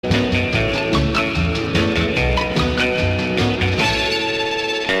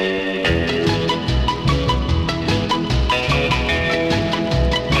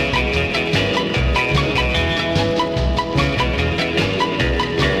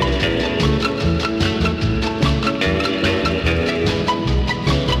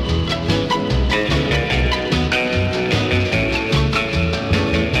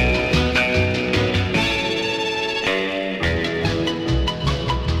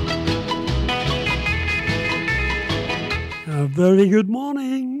very good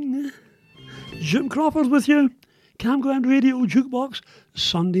morning. Jim Crawford with you. Campground Radio Jukebox,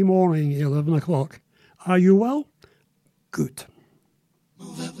 Sunday morning, 11 o'clock. Are you well? Good.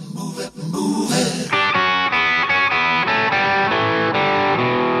 Move it, move it, move it.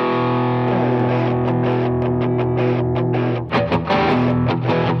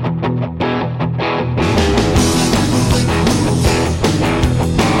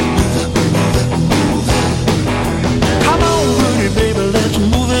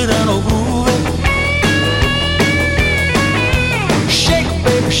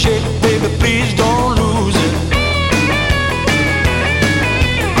 Shake, baby, please don't lose it.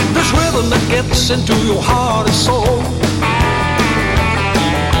 This rhythm that gets into your heart and soul.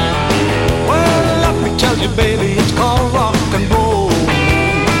 Well, let me tell you, baby, it's called rock and roll.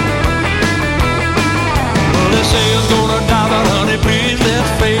 Well, they say it's gonna die, but honey, please let's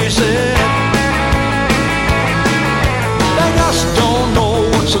face it. They just don't know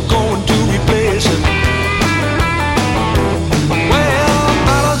what's going to replace it.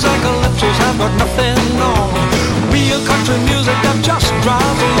 I've got nothing on real country music that just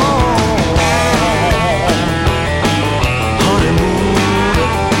drives along. Honey, move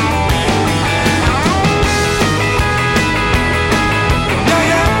it. Yeah,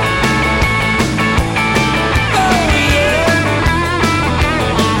 yeah. Oh, yeah.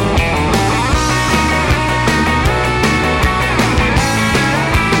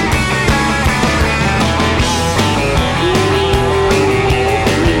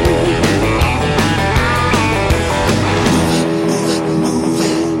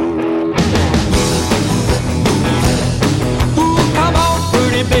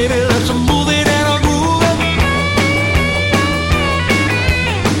 Baby, let's move it and a groove it.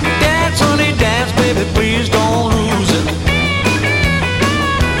 Dance, honey, dance, baby, please don't lose it.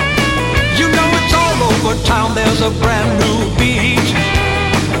 You know it's all over town, there's a brand new beat,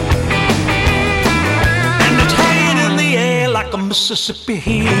 and it's hanging in the air like a Mississippi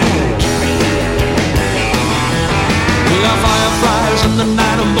heat. We got fireflies in the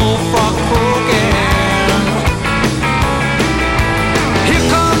night and bullfrog broken.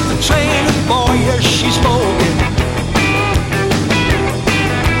 Train and boy, yes, she's smoking.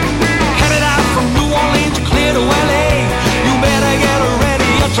 Headed out from New Orleans, clear to LA. You better get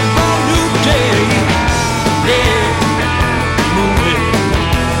ready, it's a brand new day. Yeah, move it,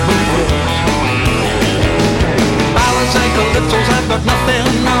 move it. Ballads and calypsos have got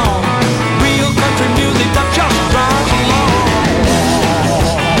nothing on real country music that just drives along.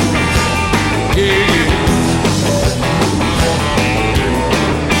 Yeah.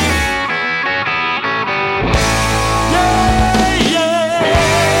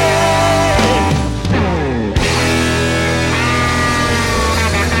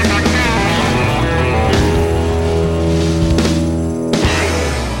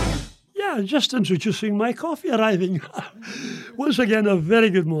 Just introducing my coffee arriving. Once again, a very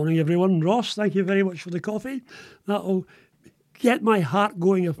good morning, everyone. Ross, thank you very much for the coffee. That'll get my heart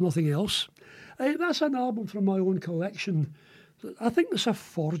going, if nothing else. That's an album from my own collection. I think it's a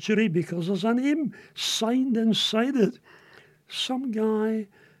forgery because there's a name signed inside it. Some guy,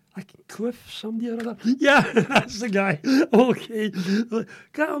 Cliff, somebody or other. Yeah, that's the guy. Okay.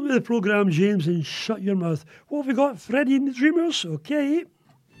 Get on with the programme, James, and shut your mouth. What have we got? Freddie and the Dreamers? Okay.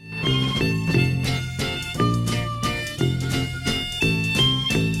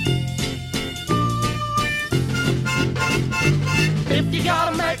 If you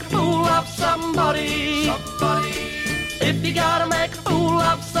gotta make a fool of somebody, if you gotta make a fool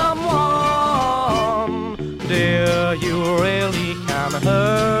of someone, dear, you really can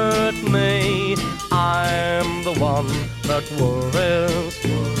hurt me. I'm the one that worries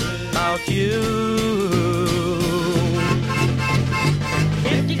about you.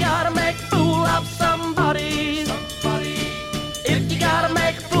 If you gotta make a fool of somebody, if you gotta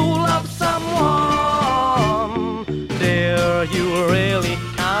make a fool of someone, dear, you really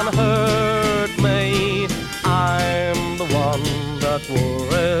can hurt me. I'm the one that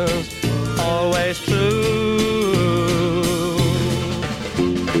worries, always true.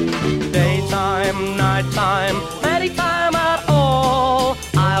 Daytime, nighttime, anytime at all,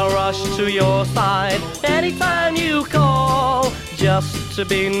 I'll rush to your side anytime you call. Just to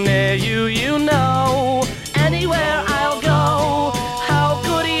be near you, you know, anywhere I'll go. How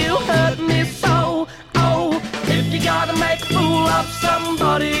could you hurt me so? Oh, if you gotta make a fool of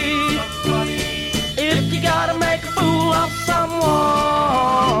somebody, if you gotta make a fool of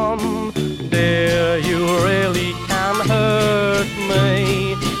someone, dear, you really can hurt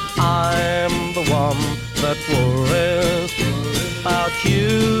me. I'm the one that worries about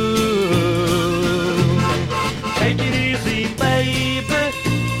you. Take it easy, baby.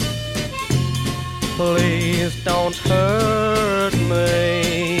 hurt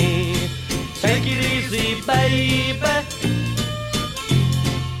me. Take it easy, baby.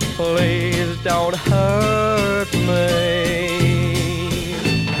 Please don't hurt me.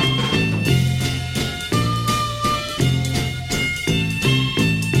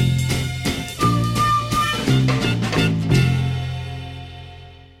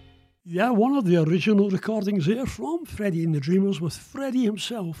 Yeah, one of the original recordings there from Freddie and the Dreamers, with Freddie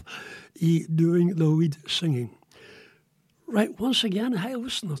himself doing the lead singing. Right, once again, hey,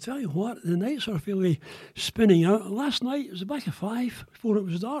 listen, I'll tell you what, the nights are fairly spinning out. Last night, it was back at 5 before it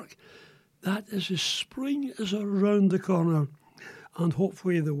was dark. That is, as spring is around the corner, and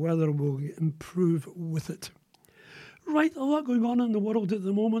hopefully the weather will improve with it. Right, a lot going on in the world at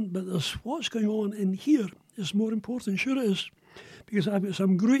the moment, but there's what's going on in here is more important. Sure it is, because I've got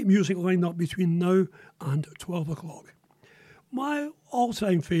some great music lined up between now and 12 o'clock. My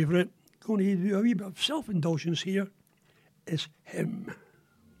all-time favourite, going to do a wee bit of self-indulgence here, is him.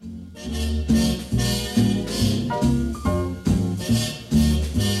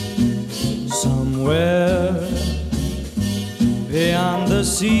 Somewhere beyond the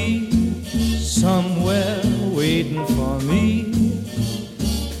sea, somewhere waiting for me,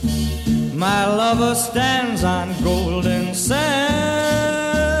 my lover stands on golden sands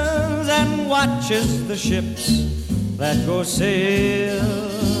and watches the ships that go sailing.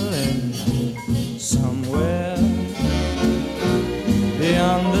 Somewhere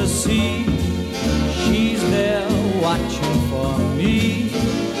beyond the sea, she's there watching for me.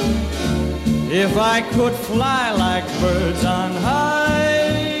 If I could fly like birds on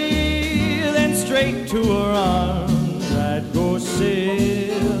high, then straight to her arms I'd go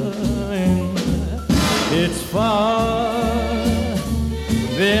sailing. It's far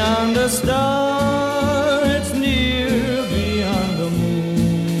beyond a star, it's near beyond the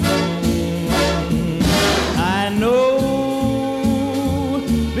moon. I know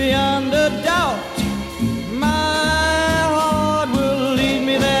beyond a doubt my heart will lead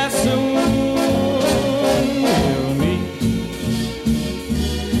me there soon. We'll meet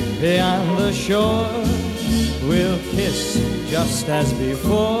beyond the shore, we'll kiss just as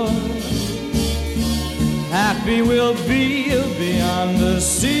before. Happy we'll be beyond the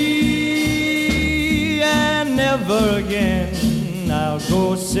sea, and never again I'll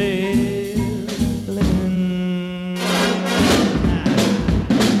go sailing.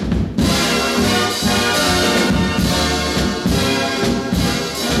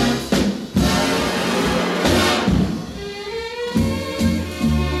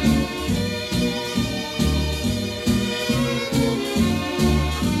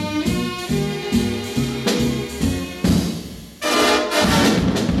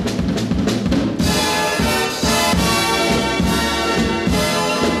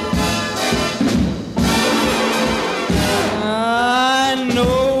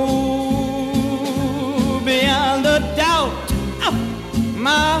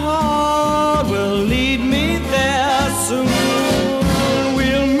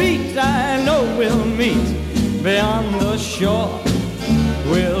 Beyond the shore,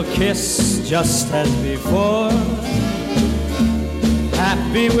 we'll kiss just as before.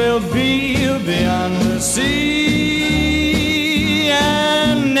 Happy we'll be beyond the sea,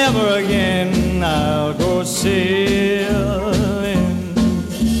 and never again I'll go sailing.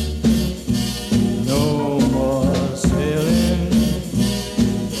 No more sailing,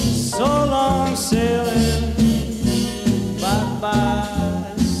 so long sailing, bye-bye.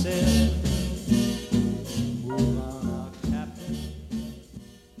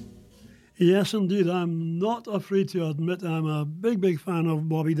 Yes, indeed. I'm not afraid to admit I'm a big fan of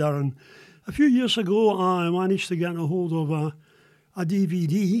Bobby Darin. A few years ago, I managed to get a hold of a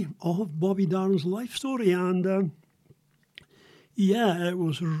DVD of Bobby Darin's life story, and yeah, it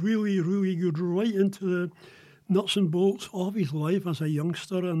was really good, right into the nuts and bolts of his life as a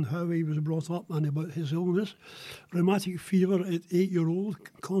youngster and how he was brought up and about his illness. Rheumatic fever at 8-year-old,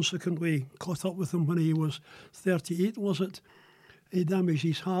 consequently caught up with him when he was 38, was it? It damaged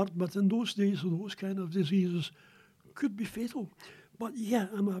his heart, but in those days, those kind of diseases could be fatal. But yeah,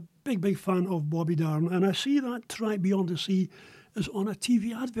 I'm a big fan of Bobby Darin, and I see that Try Beyond the Sea is on a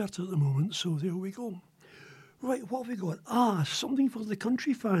TV advert at the moment, so there we go. Right, what have we got? Something for the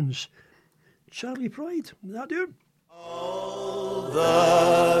country fans. Charlie Pride, that do? All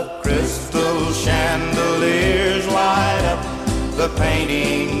the crystal chandeliers light up the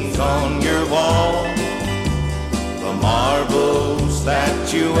paintings on your wall. The marble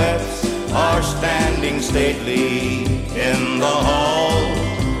statuettes are standing stately in the hall.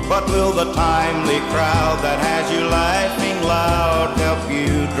 But will the timely crowd that has you laughing loud help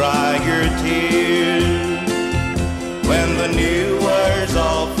you dry your tears?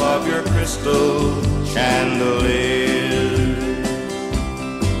 crystal chandelier.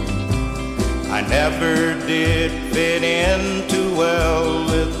 I never did fit in too well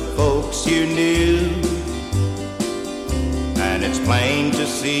with folks you knew, and it's plain to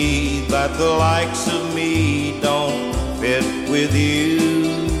see that the likes of me don't fit with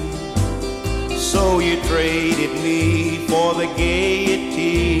you. So you traded me for the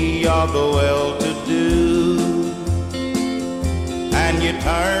gaiety of the well-to-do, and you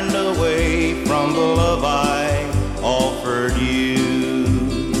turned away from the love I offered you.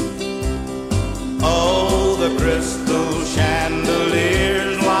 Oh, the crystal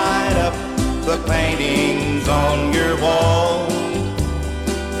chandeliers light up the paintings on your wall.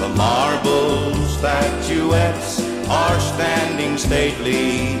 The marble statuettes are standing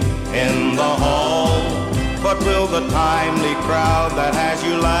stately in the hall. But will the timely crowd that has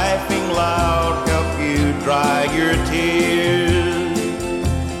you laughing loud help you dry your tears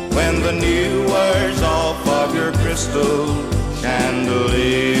when the new wears off of your crystal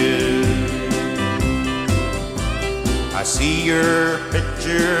chandelier? I see your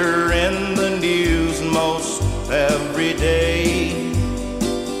picture in the news most every day.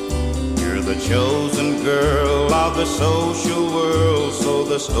 You're the chosen girl of the social world, so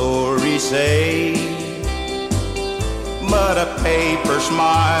the stories say. But a paper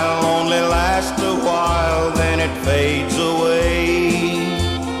smile only lasts a while, then it fades away.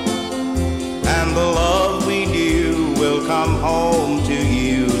 And the love we knew will come home to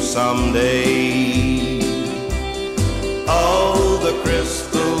you someday. Oh, the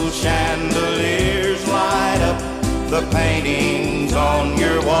crystal chandeliers light up the paintings on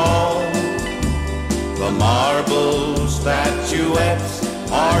your wall. The marble statuettes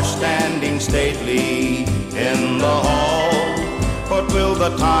are standing stately in the hall. But will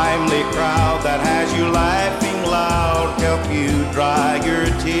the timely crowd that has you laughing loud help you dry your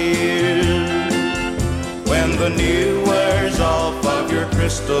tears when the new wears off of your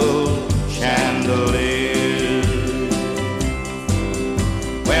crystal chandelier?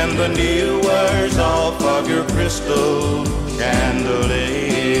 When the new wears off of your crystal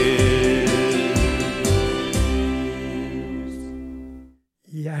chandelier.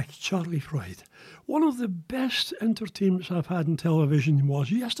 Yeah, Charlie Floyd. One of the best entertainments I've had on television was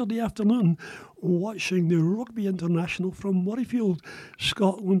yesterday afternoon watching the Rugby International from Murrayfield,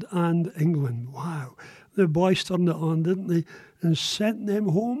 Scotland and England. Wow, the boys turned it on, didn't they? And sent them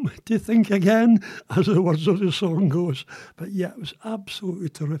home to think again, as the words of the song goes. But yeah, it was absolutely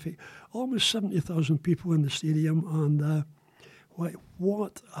terrific. Almost 70,000 people in the stadium, and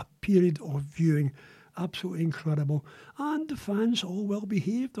what a period of viewing. Absolutely incredible. And the fans all well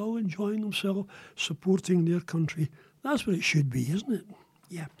behaved, all enjoying themselves, supporting their country. That's what it should be, isn't it?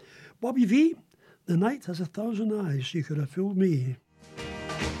 Yeah. Bobby V, the night has 1,000 eyes. You could have fooled me.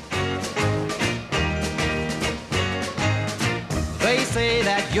 They say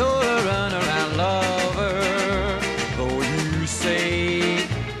that you're a runaround lover, though you say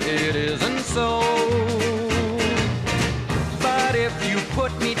it isn't so. But if you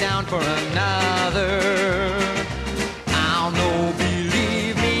put me down for another, I'll know,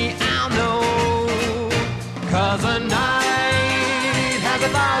 believe me, I'll know. 'Cause a night has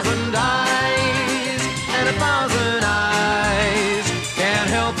 1,000 eyes, and 1,000 eyes can't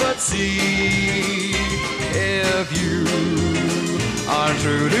help but see if you are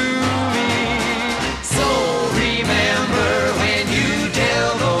true to me. So remember when you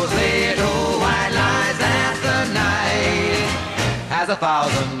tell those little white lies that the night has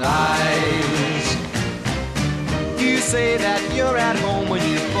 1,000 eyes. You say that you're at home when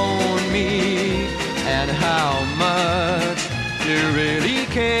you phone me, and how much you really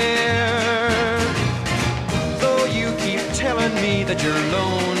care. Though you keep telling me that you're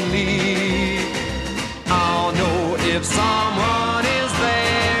lonely, I'll know if someone is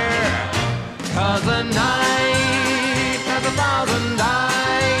there. 'Cause the night has 1,000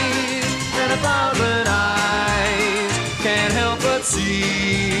 eyes, and 1,000 eyes can't help but see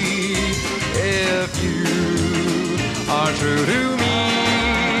if you are true to me.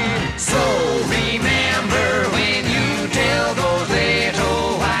 So remember when you tell those little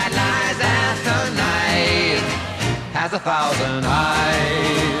white lies that the night has 1,000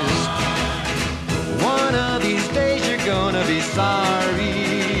 eyes. One of these days you're gonna be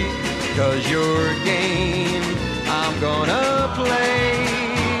sorry, 'cause your game I'm gonna play,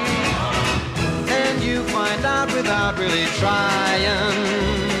 and you find out without really trying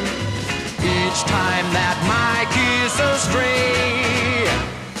each time that my kiss astray.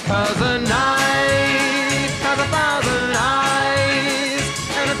 'Cause the night has 1,000 eyes,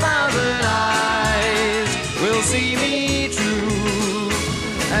 and 1,000 eyes will see me true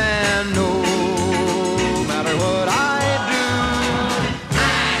and know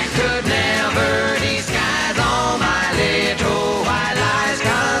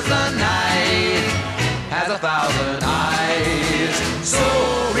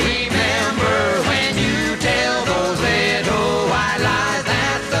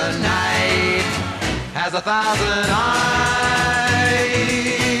 1,000 eyes.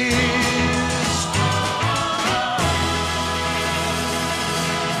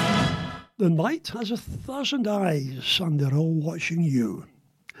 The night has 1,000 eyes and they're all watching you.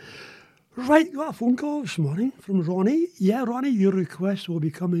 Right, got a phone call this morning from Ronnie. Yeah, Ronnie, your request will be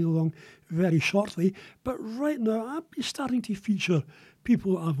coming along very shortly. But right now, I'll be starting to feature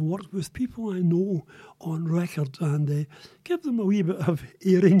people I've worked with, people I know on record, and give them a wee bit of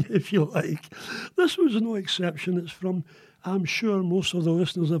airing, if you like. This was no exception. It's from, I'm sure most of the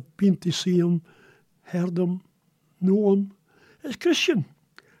listeners have been to see him, heard him, know him. It's Christian.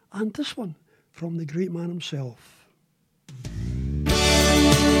 And this one from the great man himself.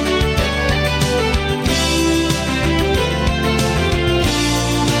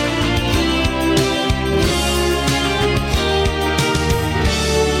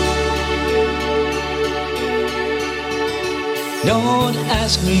 Don't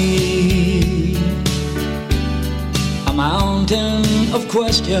ask me a mountain of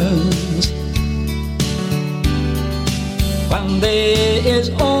questions when there is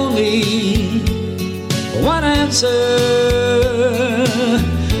only one answer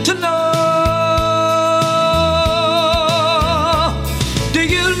to know. Do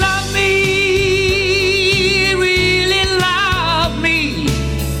you love me, really love me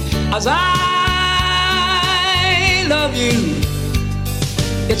as I love you?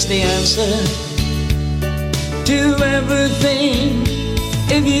 It's the answer to everything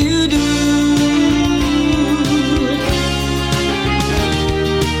if you do.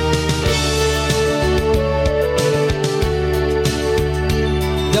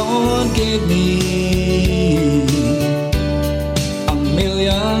 Don't give me a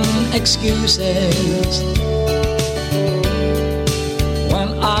million excuses when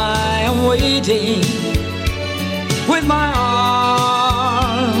I am waiting with my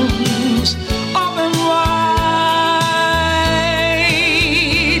arms open wide.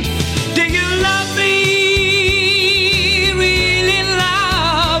 Do you love me, really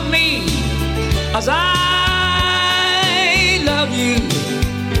love me as I love you?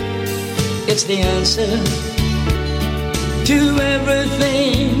 It's the answer to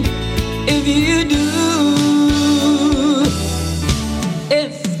everything if you do.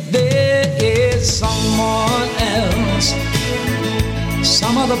 If there is someone else,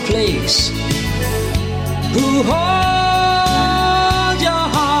 some other place, who holds your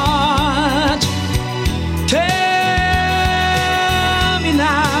heart, tell me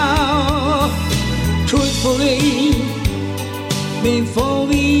now, truthfully, before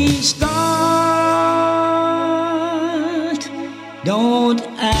we start. Don't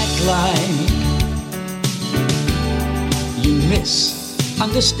act like you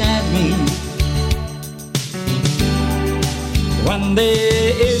misunderstand me when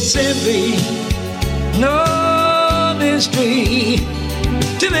there is simply no mystery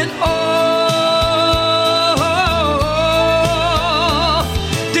to it all.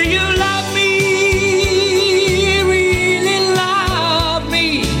 Do you love me, really love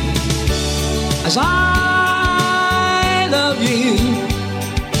me as I love you?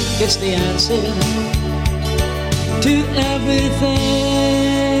 It's the answer to everything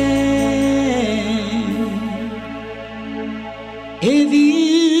if you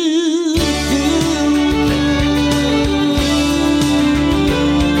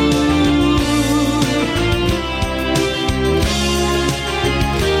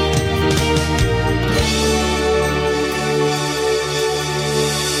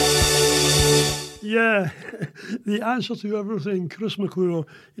Yeah, the answer to everything, Chris McClure,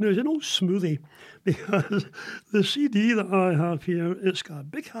 is an old smoothie, because the CD that I have here, it's got a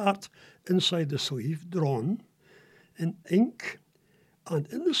big heart inside the sleeve, drawn in ink, and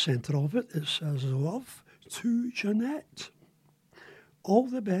in the centre of it, it says, "Love to Jeanette. All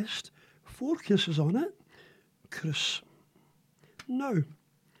the best." 4 kisses on it, Chris. Now,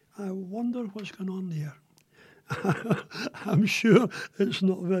 I wonder what's going on there. I'm sure it's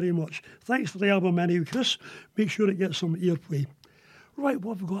not very much. Thanks for the album anyway, Chris. Make sure it gets some airplay. Right,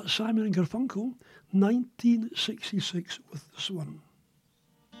 what have we got? Simon and Garfunkel, 1966 with this one.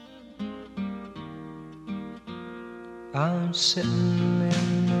 I'm sitting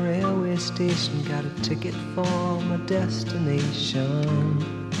in the railway station, got a ticket for my destination.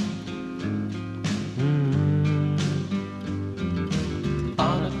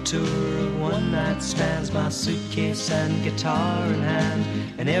 On a tour of one-night stands, my suitcase and guitar in hand,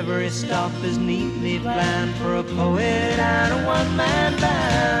 and every stop is neatly planned for a poet and a one-man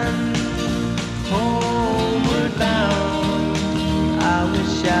band. Homeward bound, I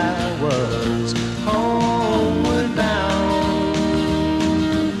wish I was homeward bound,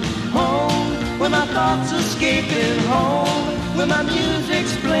 home where my thoughts thoughts escaping home, where my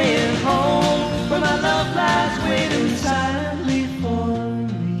music's playing home, where my love lies waiting silently for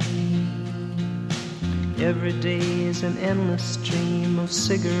me. Every day is an endless stream of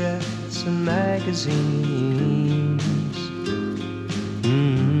cigarettes and magazines.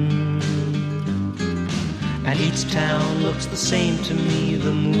 And each town looks the same to me,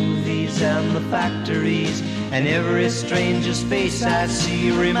 the movies and the factories, and every stranger's face I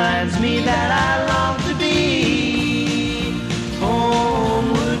see reminds me that I long to be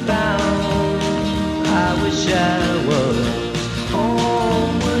homeward bound. I wish I was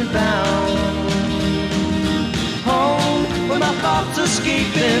homeward bound. Home, where my thoughts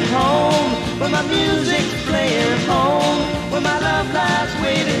escaping home, where my music's playing home, where my love lies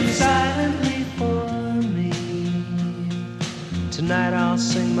waiting silently for me. Tonight I'll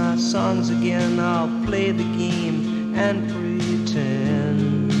sing my songs again, I'll play the game and pretend.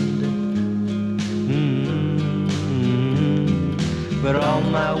 But all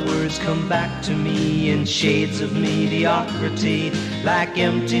my words come back to me in shades of mediocrity, like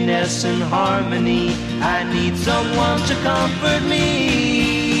emptiness and harmony. I need someone to comfort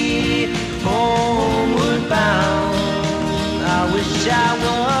me. Homeward bound, I wish I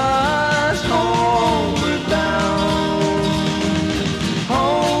was homeward bound.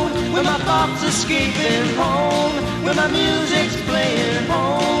 Home, where my thoughts escaping home, where my music's playing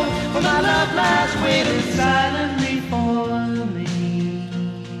home, where my love lies waiting silently for me.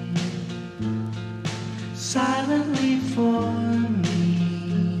 Silently for me.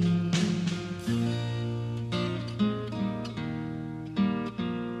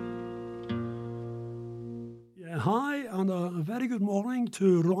 Yeah, hi, and a very good morning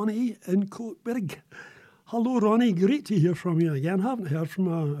to Ronnie in Coatbirg. Hello, Ronnie. Great to hear from you again. Haven't heard from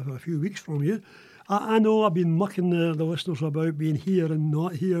a few weeks from you. I know I've been mucking the listeners about being here and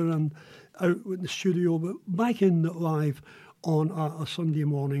not here and out in the studio, but back in live on a Sunday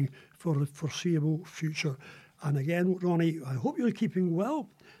morning for the foreseeable future. And again, Ronnie, I hope you're keeping well,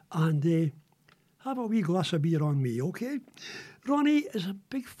 and have a wee glass of beer on me, okay? Ronnie is a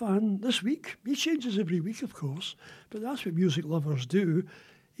big fan this week. He changes every week, of course, but that's what music lovers do.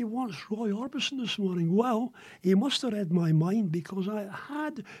 He wants Roy Orbison this morning. Well, he must have read my mind because I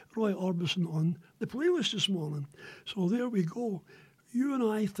had Roy Orbison on the playlist this morning. So there we go. You and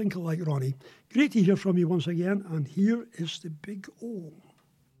I think alike, Ronnie. Great to hear from you once again, and here is the big O.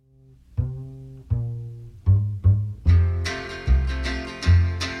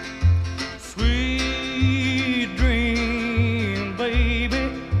 Sweet dream, baby.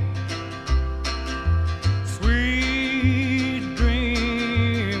 Sweet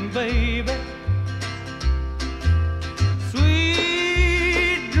dream, baby.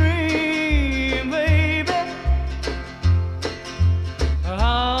 Sweet dream, baby.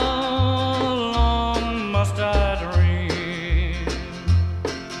 How long must I dream?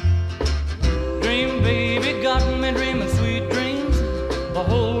 Dream, baby, got me dreaming sweet dreams the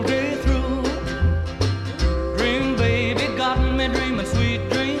whole day. Dreaming sweet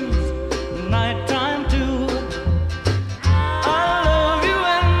dreams, nighttime too. I love you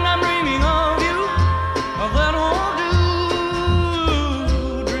and I'm dreaming of you. That won't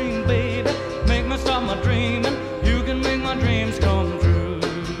do. Dream, baby, make me stop my dreaming. You can make my dreams come true.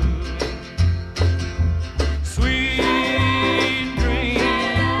 Sweet dream,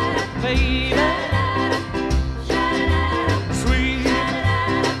 baby. Sweet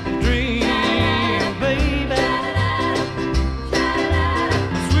dream, baby.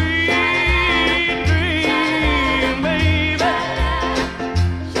 Sweet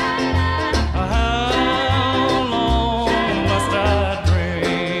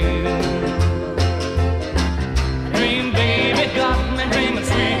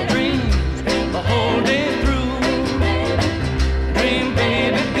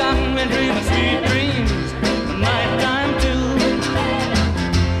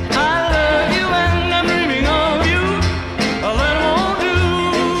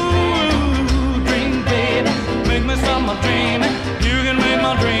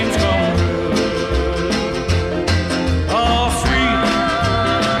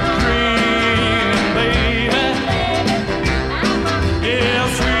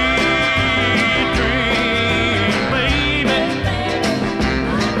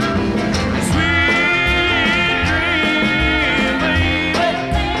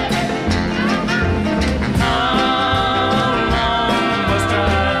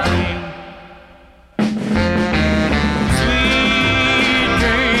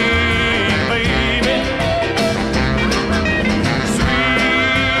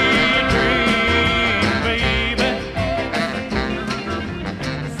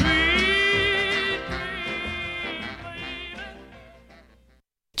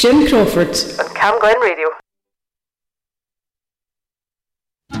Jim Crawford on Cam Glen Radio.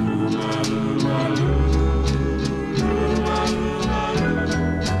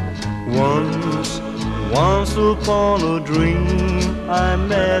 Once upon a dream, I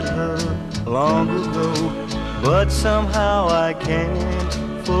met her long ago, but somehow I can't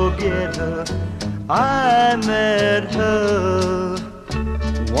forget her. I met her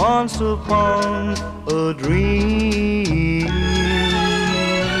once upon a dream.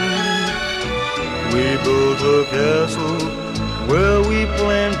 We built a castle where we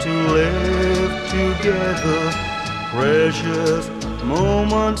planned to live together. Precious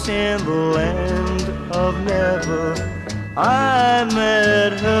moments in the land of never. I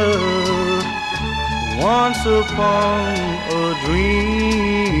met her once upon a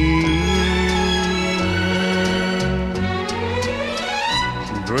dream.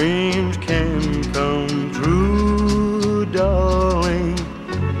 Dreams can come true, darling.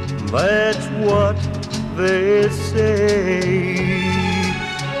 That's what they say.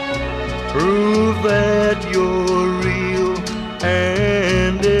 Prove that you're real,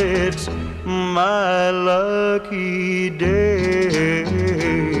 and it's my lucky day.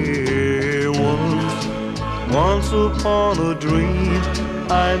 Once upon a dream,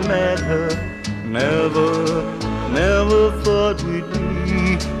 I met her. Never thought we'd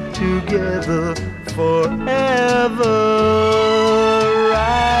be together forever,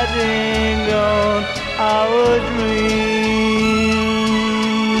 riding on our dream.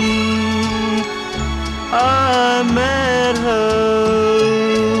 I met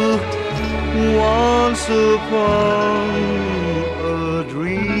her once upon a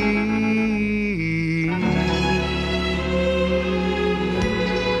dream.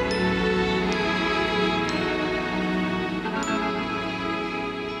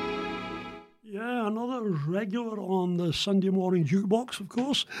 Yeah, another regular on the Sunday morning jukebox, of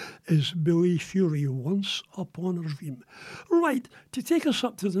course, is Billy Fury, Once Upon a Dream. Right, to take us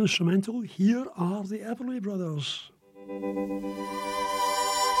up to the instrumental, here are the Everly Brothers.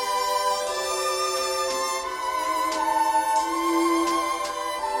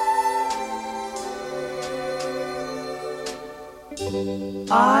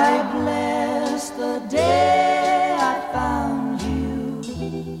 I bless the day I found you.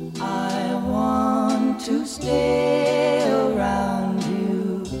 I want to stay around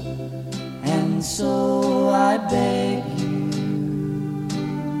you, and so I beg you,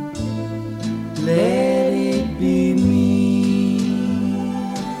 let it be me.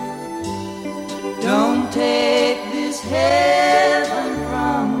 Don't take this heaven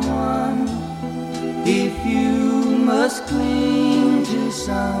from one if you must cling to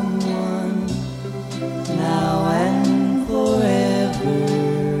someone now and forever.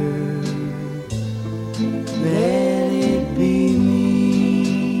 Let it be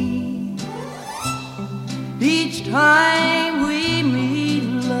me. Each time we meet,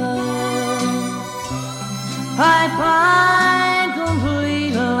 love, I find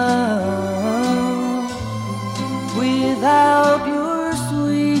complete love without your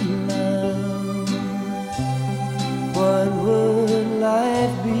sweet love. What would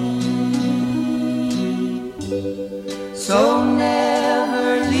life be? So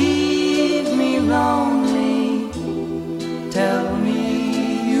never leave me lonely. Tell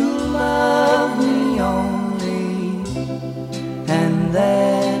me you love me only, and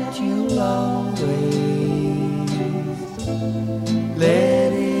that you'll always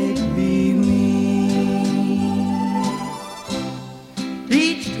let it be me.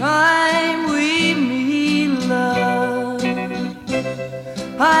 Each time we meet, love,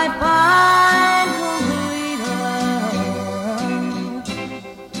 I find complete love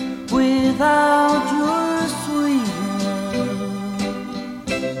without your sweet love.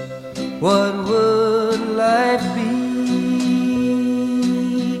 What would life be?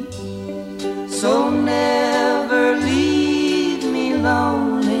 So never leave me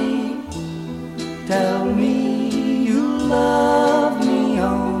lonely. Tell me you love me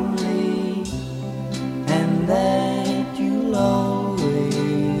only, and that you'll always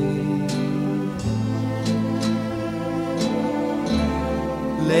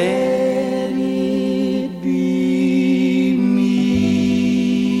let it be me.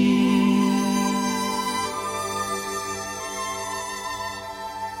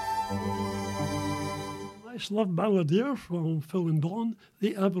 Nice love ballad there from Phil and Dawn,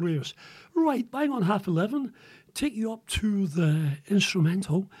 the Everly's. Right, bang on 11:30, take you up to the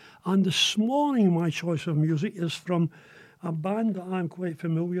instrumental. And this morning, my choice of music is from a band that I'm quite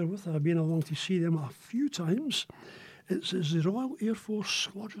familiar with. I've been along to see them a few times. It's the Royal Air Force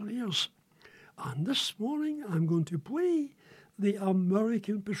Squadroneers. And this morning, I'm going to play the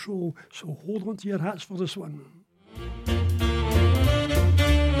American Patrol. So hold on to your hats for this one.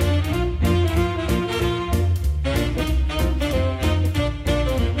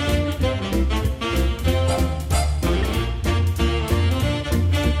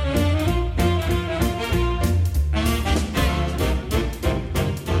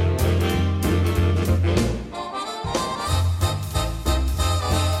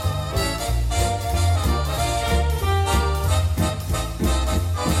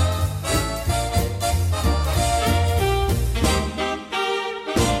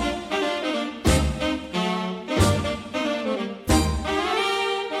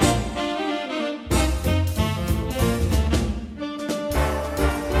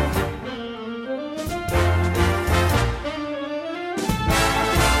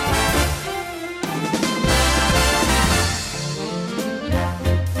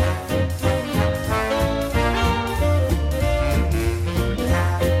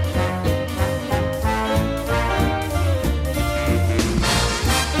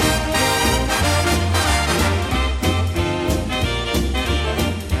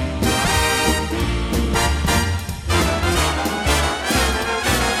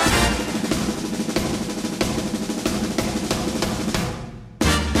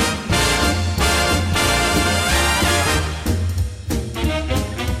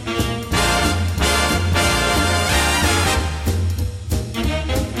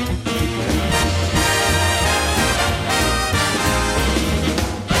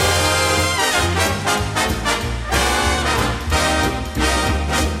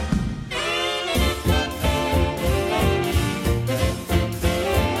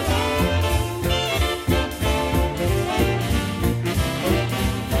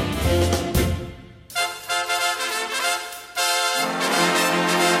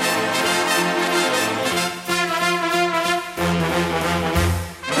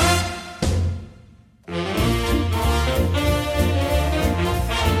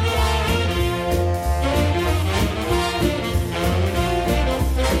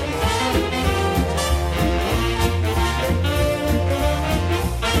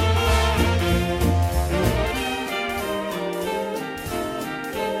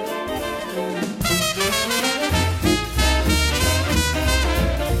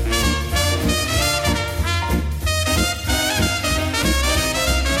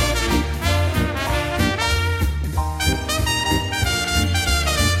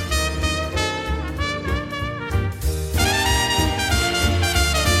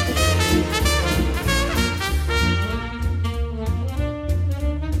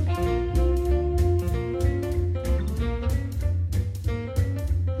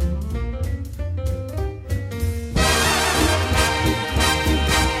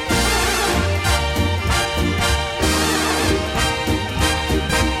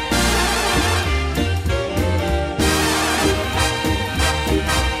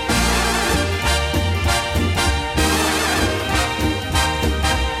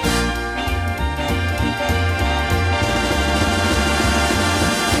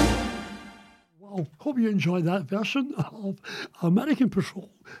 Hope you enjoyed that version of American Patrol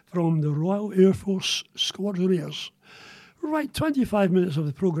from the Royal Air Force Squadroniers. Right, 25 minutes of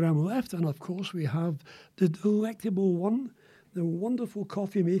the programme left, and of course we have the delectable one, the wonderful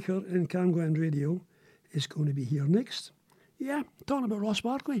coffee maker in Camglen Radio, is going to be here next. Yeah, talking about Ross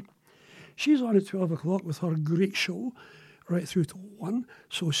Barkley. She's on at 12 o'clock with her great show, right through to 1,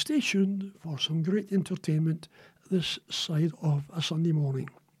 so stay tuned for some great entertainment this side of a Sunday morning.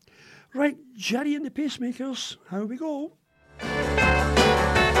 Right, Jerry and the Pacemakers, how we go? I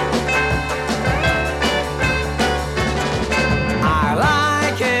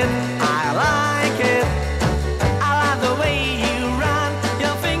like it, I like it. I like the way you run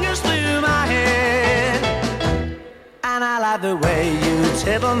your fingers through my hair. And I like the way you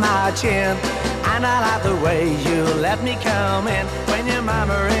tickle my chin. And I like the way you let me come in when your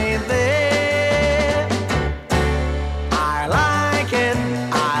mama ain't there. I like it,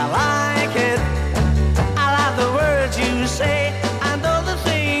 I like it. I like the words you say and all the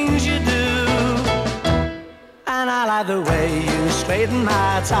things you do. And I like the way you straighten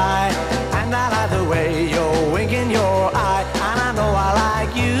my tie. And I like the way you're winking your eye. And I know I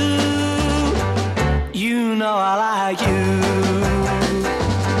like you. You know I like you.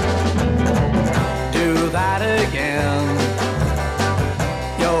 Do that again.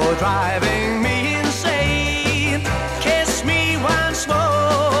 You're driving me insane. Kiss me once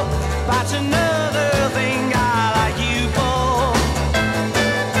more. That's another thing I like you for.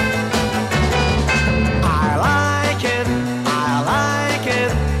 I like it, I like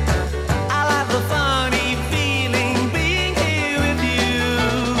it. I like the funny feeling being here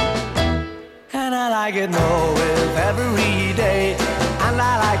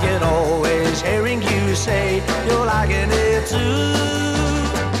too.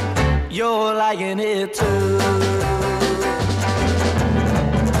 You're liking it too.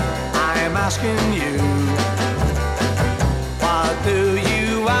 I'm asking you, what do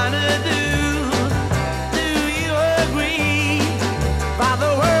you wanna do? Do you agree that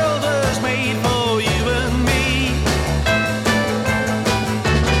the world was made for you and me?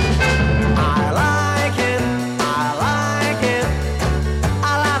 I like it, I like it.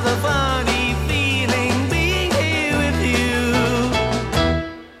 I love the funny feeling being here with you.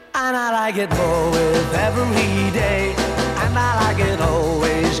 And I like it more with every day. And I like it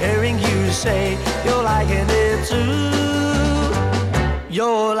always hearing you say you're liking it too.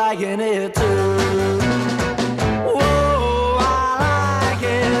 You're liking it too. Whoa, I like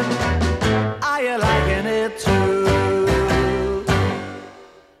it. Are you liking it too?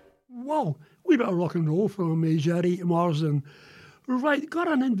 Wow, wee bit of rock and roll from Jerry Marsden. Right, got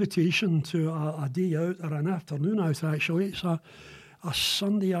an invitation to a day out, or an afternoon out actually. It's a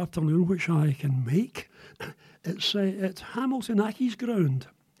Sunday afternoon which I can make. It's at Hamilton Accies ground.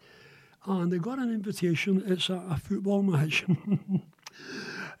 And they got an invitation. It's a football match.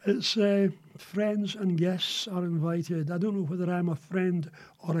 It's friends and guests are invited. I don't know whether I'm a friend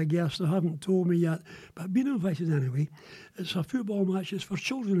or a guest. They haven't told me yet, but I've been invited anyway. It's a football match. It's for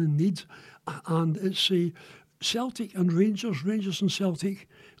children in need, and it's a Celtic and Rangers and Celtic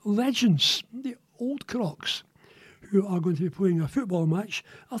legends, the old Crocs, who are going to be playing a football match.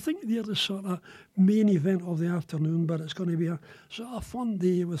 I think they're the sort of main event of the afternoon, but it's going to be a sort of fun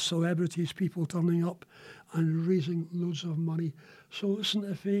day with celebrities, people turning up and raising loads of money. So listen,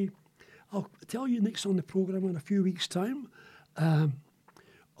 I'll tell you next on the programme in a few weeks' time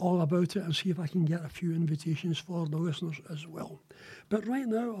all about it and see if I can get a few invitations for the listeners as well. But right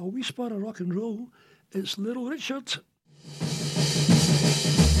now, a wee spot of rock and roll. It's Little Richard.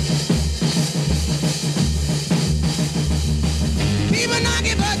 Keep a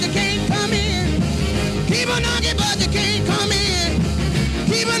knocking, but you can't come in. Keep a knocking, but you can't come in.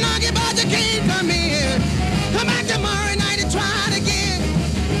 Keep a knocking, but you can't come in. Come back tomorrow night and try it again.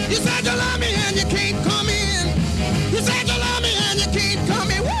 You said you love me and you can't come in. You said you love me and you can't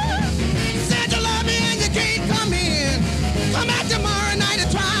come in. Woo! You said you love me and you can't come in. Come back tomorrow night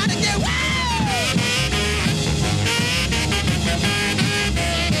and try it again. Woo!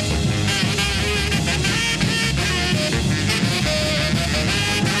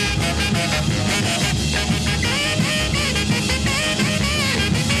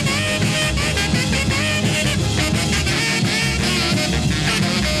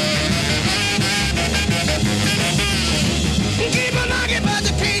 Keep on knocking, but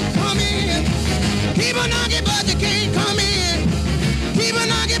you can't come in. Keep on knocking, but you can't come in. Keep on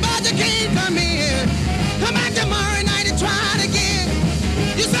knocking, but you can't come in. Come back tomorrow night and try it again.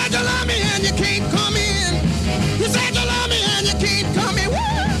 You said you love me and you can't come in. You said you love me and you can't come in. Woo!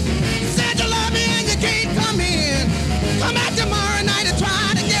 You said you love me and you can't come in. Come back tomorrow night and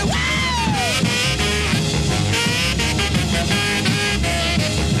try it again. Woo!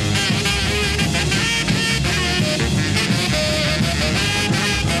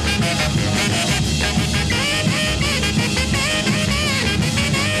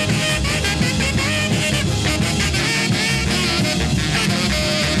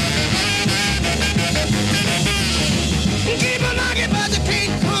 Keep on knocking, but you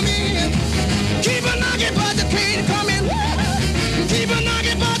can't come in. Keep on knocking, but you can't come in. Woo! Keep on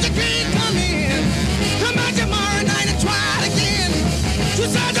knocking, but you can't come in. Come back tomorrow night and try it again. You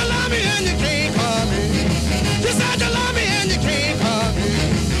said you love me and you can't come in. You said you love me and you can't come in.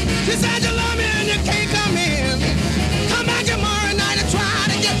 You said you love me and you can't come in. Come back tomorrow night and try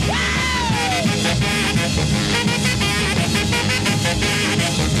it again. Woo!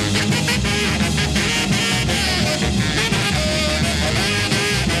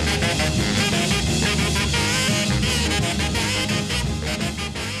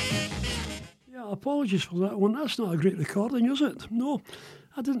 Yeah, apologies for that one. That's not a great recording, is it? No,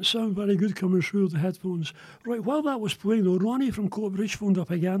 that didn't sound very good coming through the headphones. Right, while that was playing though, Ronnie from Coatbridge phoned up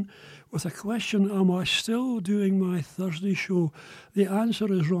again with a question. Am I still doing my Thursday show? The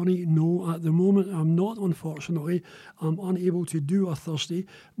answer is, Ronnie, no. At the moment, I'm not, unfortunately. I'm unable to do a Thursday,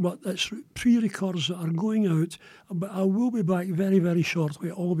 but it's pre-records that are going out. But I will be back very, very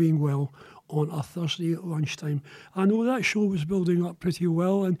shortly, all being well, on a Thursday at lunchtime. I know that show was building up pretty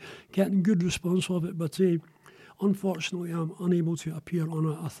well and getting good response of it, but unfortunately I'm unable to appear on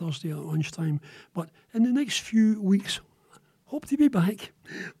a Thursday at lunchtime. But in the next few weeks, hope to be back.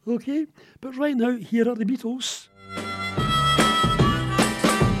 Okay? But right now, here are the Beatles.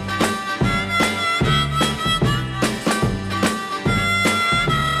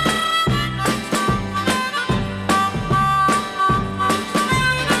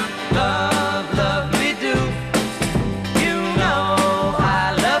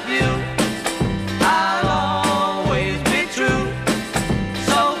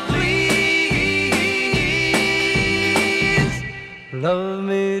 love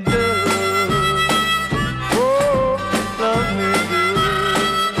me do. Oh, love me do.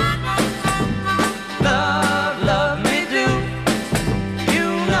 Love me do. You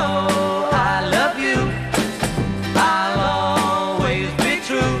know I love you. I'll always be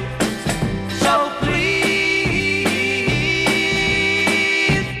true. So please,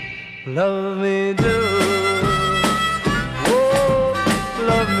 love me do. Oh,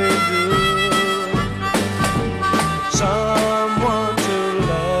 love me do. Someone to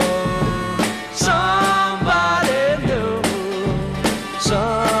love, somebody new.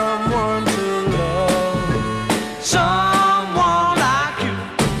 Someone to love, someone like you.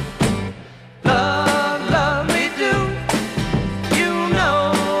 Love me do. You know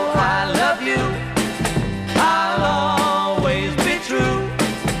I love you. I'll always be true.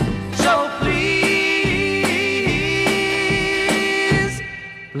 So please,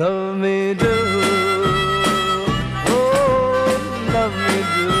 love me do. Oh, love me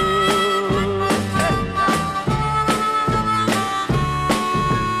do.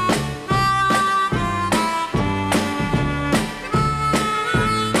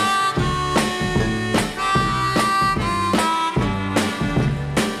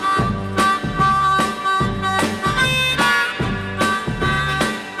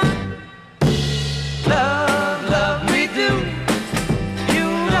 Love me do. You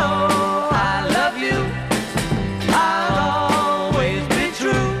know I love you. I'll always be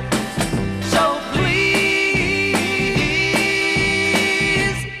true. So please,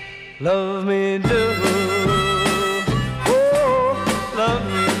 love me do. Oh, love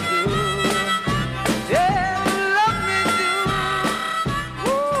me do. Yeah, love me do.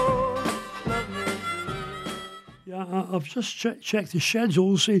 Oh, love me do. Yeah, I've just checked the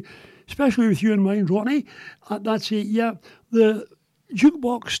schedules, especially with you in mind, Ronnie. That's it, yeah. The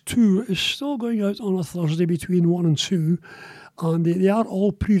Jukebox 2 is still going out on a Thursday between 1 and 2, and they are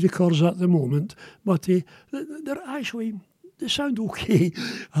all pre-records at the moment, but they're actually, they sound okay,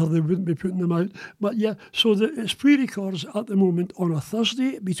 or they wouldn't be putting them out. But yeah, so it's pre-records at the moment on a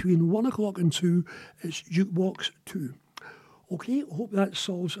Thursday between 1 o'clock and 2. It's Jukebox 2. Okay, hope that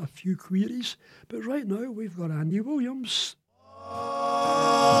solves a few queries. But right now, we've got Andy Williams.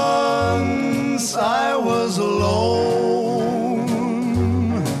 Once I was alone,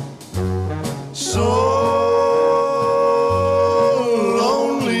 so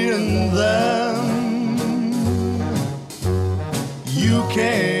lonely, and then you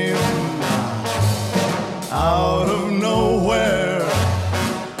came out of nowhere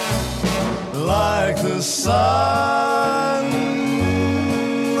like the sun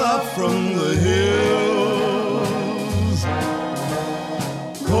up from the hills.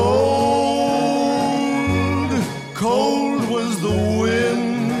 Cold, cold was the wind.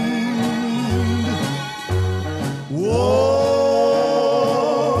 Warm,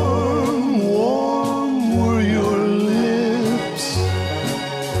 warm were your lips.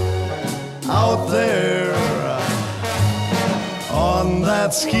 Out there on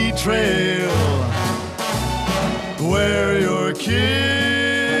that ski trail where your kiss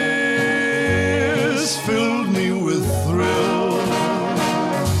filled me with thrill.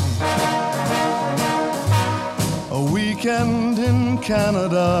 A weekend in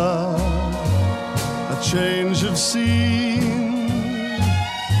Canada, a change of scene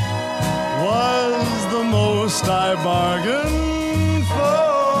was the most I bargained for.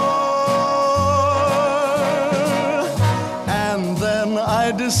 And then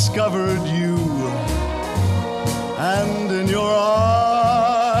I discovered you, and in your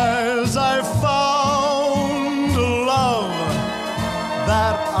eyes I found a love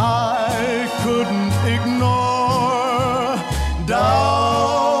that I couldn't ignore.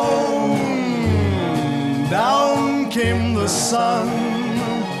 Down, down came the sun.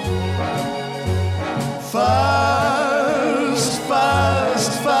 Fast,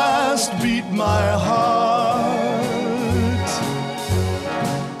 fast, fast beat my heart.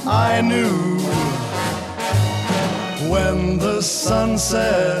 I knew when the sun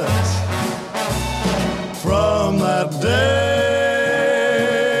set from that day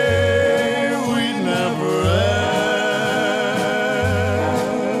we'd never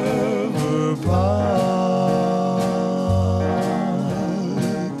ever part.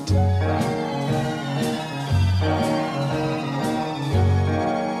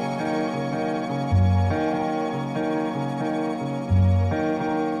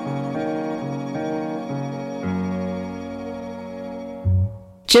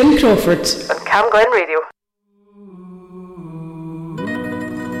 Jim Crawford on Cam Glen Radio.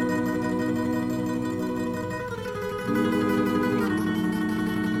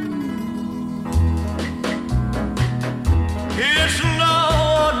 It's love.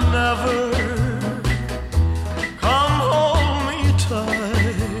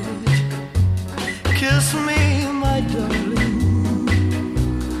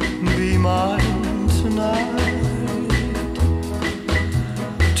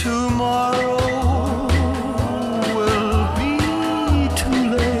 tomorrow will be too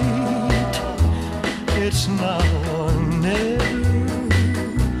late. It's now or never.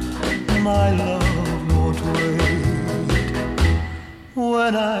 My love won't wait.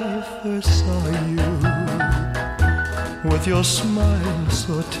 When I first saw you, with your smile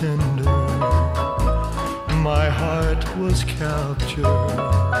so tender, my heart was captured,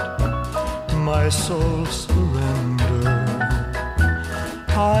 my soul surrendered.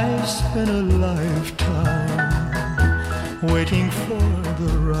 I spent a lifetime waiting for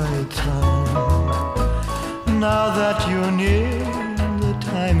the right time. Now that you're near, the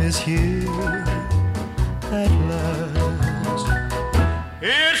time is here at last.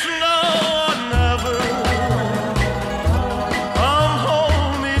 It's now or never. Come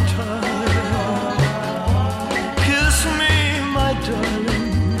hold me tight. Kiss me, my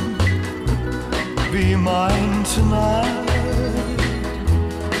darling. Be mine tonight.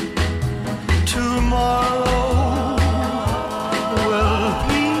 Tomorrow will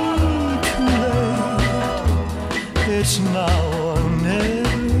be too late. It's now or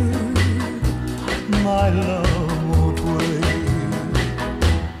never. My love won't wait.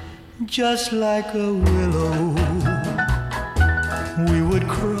 Just like a willow, we would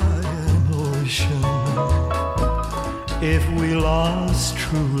cry an ocean if we lost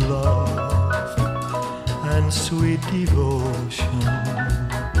true love and sweet devotion.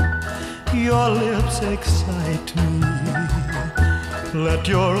 Your lips excite me. Let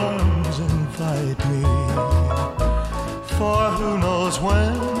your arms invite me. For who knows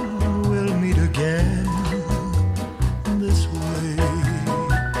when we'll meet again this way.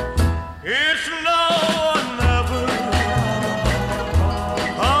 It's now or never.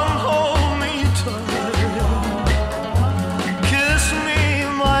 Come hold me tight. Kiss me,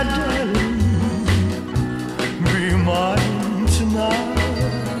 my darling. Be mine tonight.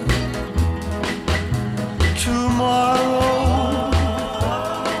 Tomorrow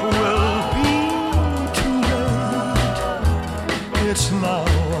will be too late. It's now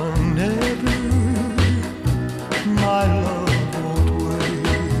or never. My love won't wait.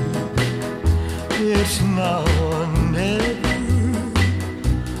 It's now or never.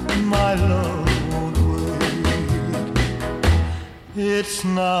 My love won't wait. It's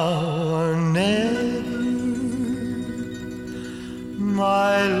now or never.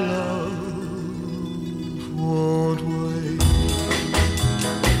 My love won't wait.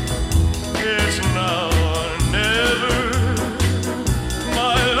 It's now or never.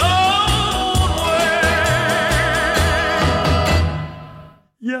 My love won't wait.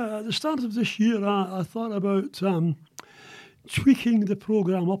 Yeah, at the start of this year, I thought about tweaking the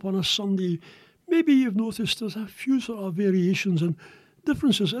programme up on a Sunday. Maybe you've noticed there's a few sort of variations and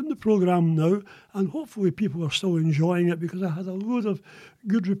differences in the programme now, and hopefully people are still enjoying it, because I had a load of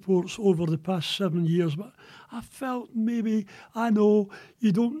good reports over the past 7 years, but I felt maybe, I know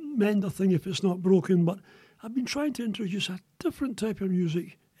you don't mend a thing if it's not broken, but I've been trying to introduce a different type of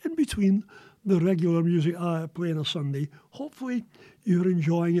music in between the regular music I play on a Sunday. Hopefully you're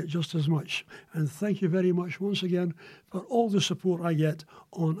enjoying it just as much, and thank you very much once again for all the support I get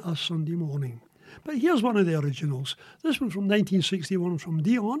on a Sunday morning. But here's one of the originals. This one from 1961 from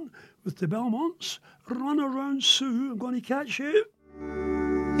Dion with the Belmonts. Run Around Sue, I'm going to catch you.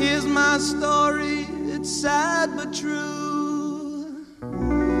 Here's my story, it's sad but true.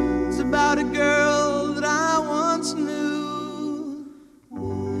 It's about a girl that I once knew.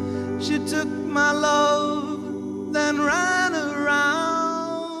 She took my love, then ran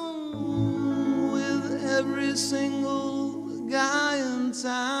around with every single guy in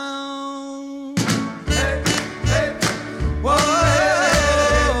town. Hey, hey, whoa,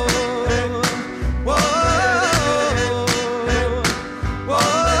 whoa, whoa,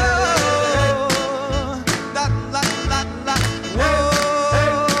 la, la, la, la, whoa.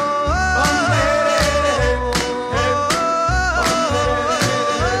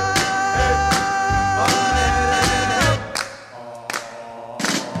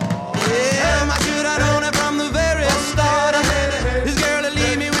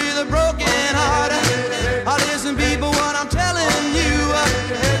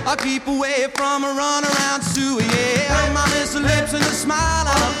 I keep away from a runaround Sue, yeah. My miss her lips and a smile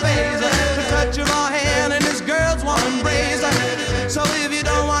on her face, the touch of her hand and this girl's warm embrace. So if you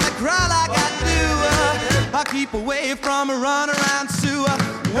don't wanna cry like I do, I keep away from a runaround Sue.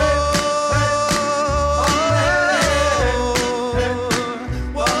 Whoa.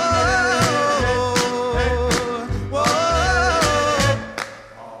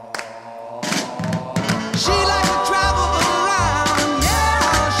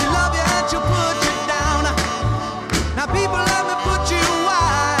 People, let me put you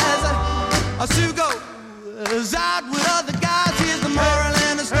wise.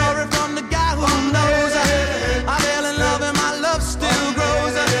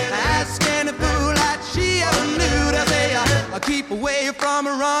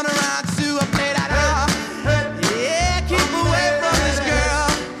 run around to a play that yeah, keep away from this girl.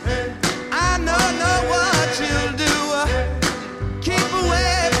 I know what you'll do. Keep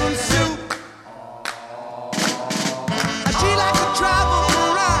away from Sue. She likes to travel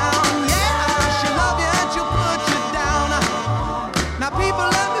around, yeah. She'll love you and she'll put you down. Now people,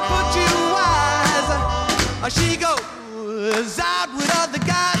 let me put you wise. She goes out with other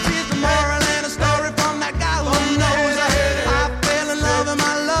guys. Here's the moral and a story from that guy who knows. I fell in love and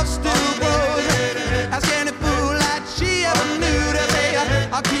my love still grows. Ask any fool that she ever knew to say,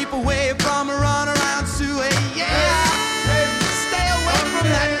 I'll keep away from a run around Sue. Yeah, stay away from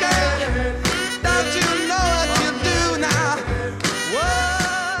that girl. Don't you know what you do now? Whoa.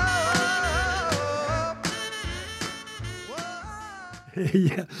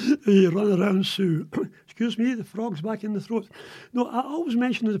 Yeah, you run around Sue. Excuse me, the frog's back in the throat. No, I always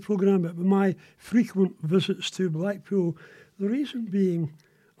mention in the programme about my frequent visits to Blackpool. The reason being,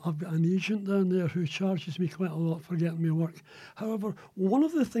 I've got an agent down there who charges me quite a lot for getting me work. However, one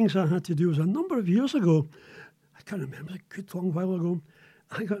of the things I had to do was a number of years ago, I can't remember, a good long while ago,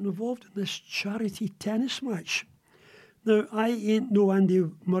 I got involved in this charity tennis match. Now, I ain't no Andy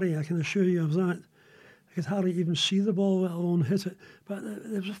Murray, I can assure you of that. I could hardly even see the ball, let alone hit it. But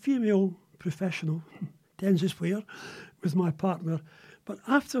there was a female professional tennis player with my partner. But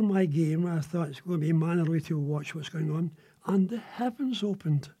after my game, I thought it's going to be mannerly to watch what's going on. And the heavens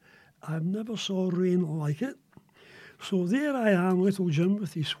opened. I've never saw rain like it. So there I am, little Jim,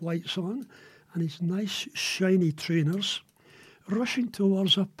 with his whites on and his nice, shiny trainers, rushing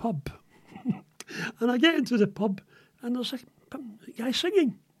towards a pub. And I get into the pub, and there's a guy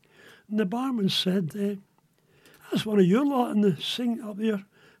singing. And the barman said, that's one of your lot in the sing up there.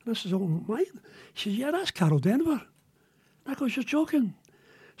 And I says, oh, mine? He says, yeah, that's Carol Denver. And I goes, you're joking.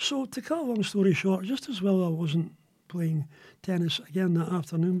 So to cut a long story short, just as well I wasn't playing tennis again that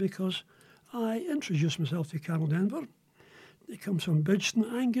afternoon because I introduced myself to Carol Denver. He comes from Bridgeton.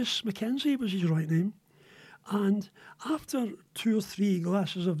 Angus Mackenzie was his right name. And after 2 or 3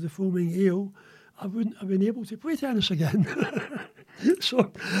 glasses of the foaming ale, I wouldn't have been able to play tennis again.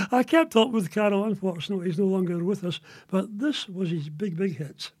 So I kept up with Carol. Unfortunately, he's no longer with us. But this was his big, big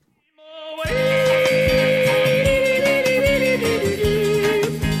hit.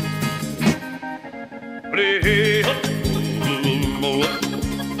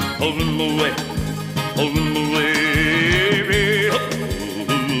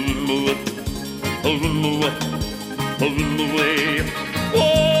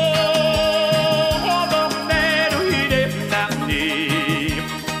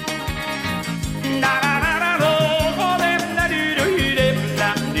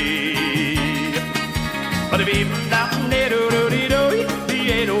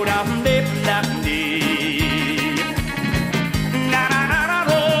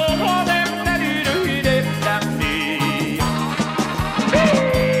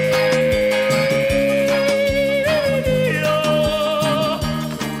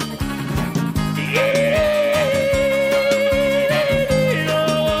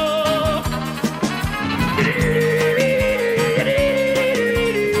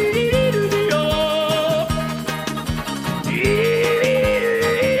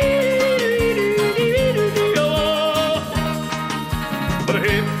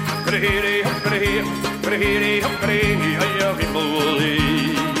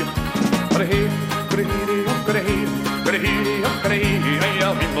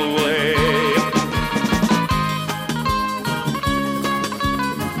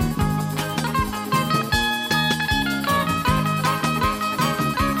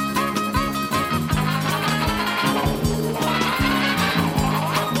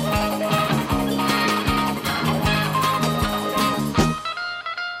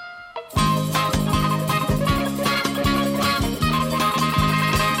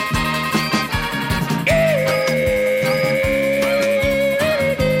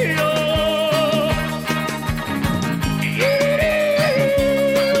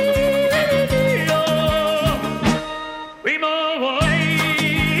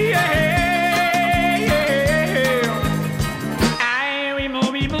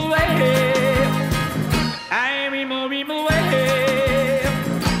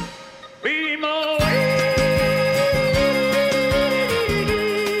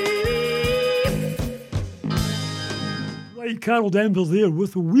 Carol Denver there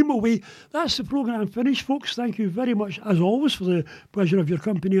with Weem Away. That's the programme finished, folks. Thank you very much, as always, for the pleasure of your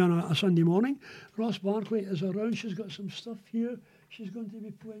company on a Sunday morning. Ross Barkley is around. She's got some stuff here. She's going to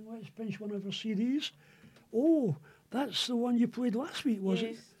be playing, let's pinch one of her CDs. Oh, that's the one you played last week, was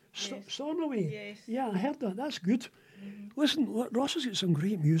it? Yes. Stornoway? Yes. Yeah, I heard that. That's good. Listen, Ross has got some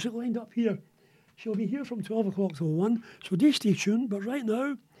great music lined up here. She'll be here from 12 o'clock till 1, so do stay tuned. But right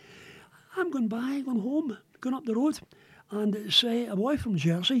now, I'm going home, going up the road, and it's a boy from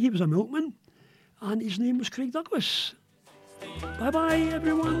Jersey. He was a milkman, and his name was Craig Douglas. Bye-bye,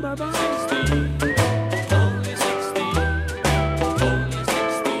 everyone. Bye-bye.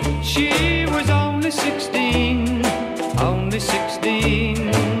 She was only 16, only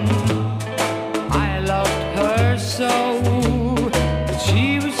 16. I loved her so, but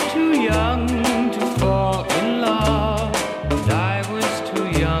she was too young to fall in love, and I was too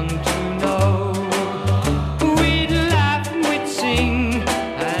young to know. We'd laugh and we'd sing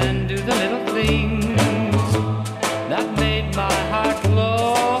and do the little things that made my heart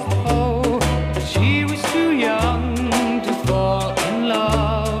glow. But she was too young to fall in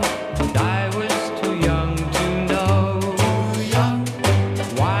love, and I was too young to know.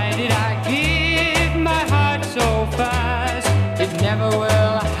 Why did I give my heart so fast? It never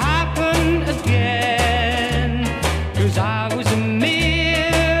will happen again. 'Cause I was a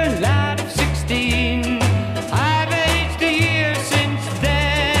mere lad of 16. I've aged a year since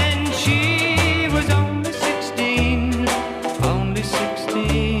then. She was only 16, only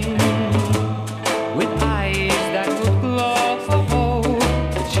 16. With eyes that would glow.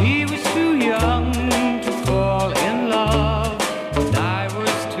 But she was too young to fall in love, and I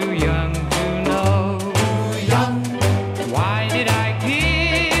was too young to know. Why did I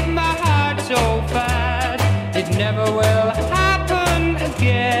give my heart so fast? It never will happen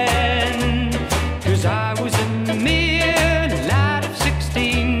again. 'Cause I was a mere lad of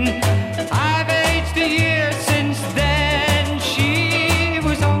 16. I've aged a year since then. She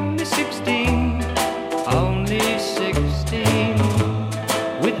was only 16, only 16.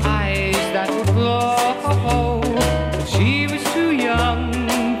 With eyes that would glow. But she was too young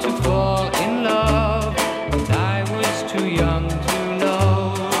to fall in love, and I was too young to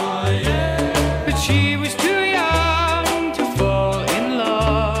know. But she was too young to fall in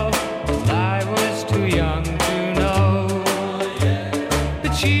love, and I was too young to know.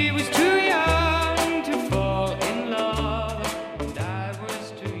 But she was too young to fall in love, and I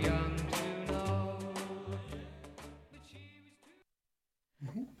was too young to know.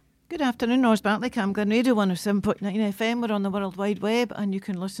 Good afternoon, Ross Bartley, Camglen Radio 107.9 FM. We're on the World Wide Web, and you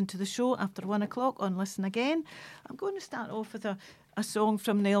can listen to the show after 1 o'clock on Listen Again. I'm going to start off with a song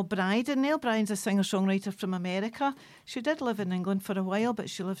from Nell Bryden. Nell Bryden's a singer-songwriter from America. She did live in England for a while, but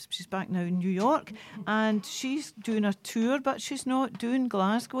she's back now in New York, and she's doing a tour, but she's not doing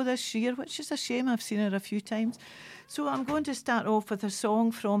Glasgow this year, which is a shame. I've seen her a few times. So I'm going to start off with a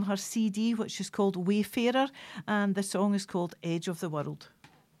song from her CD, which is called Wayfarer, and the song is called Edge of the World.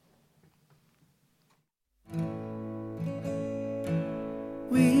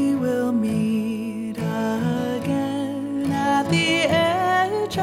 We will meet again at the end.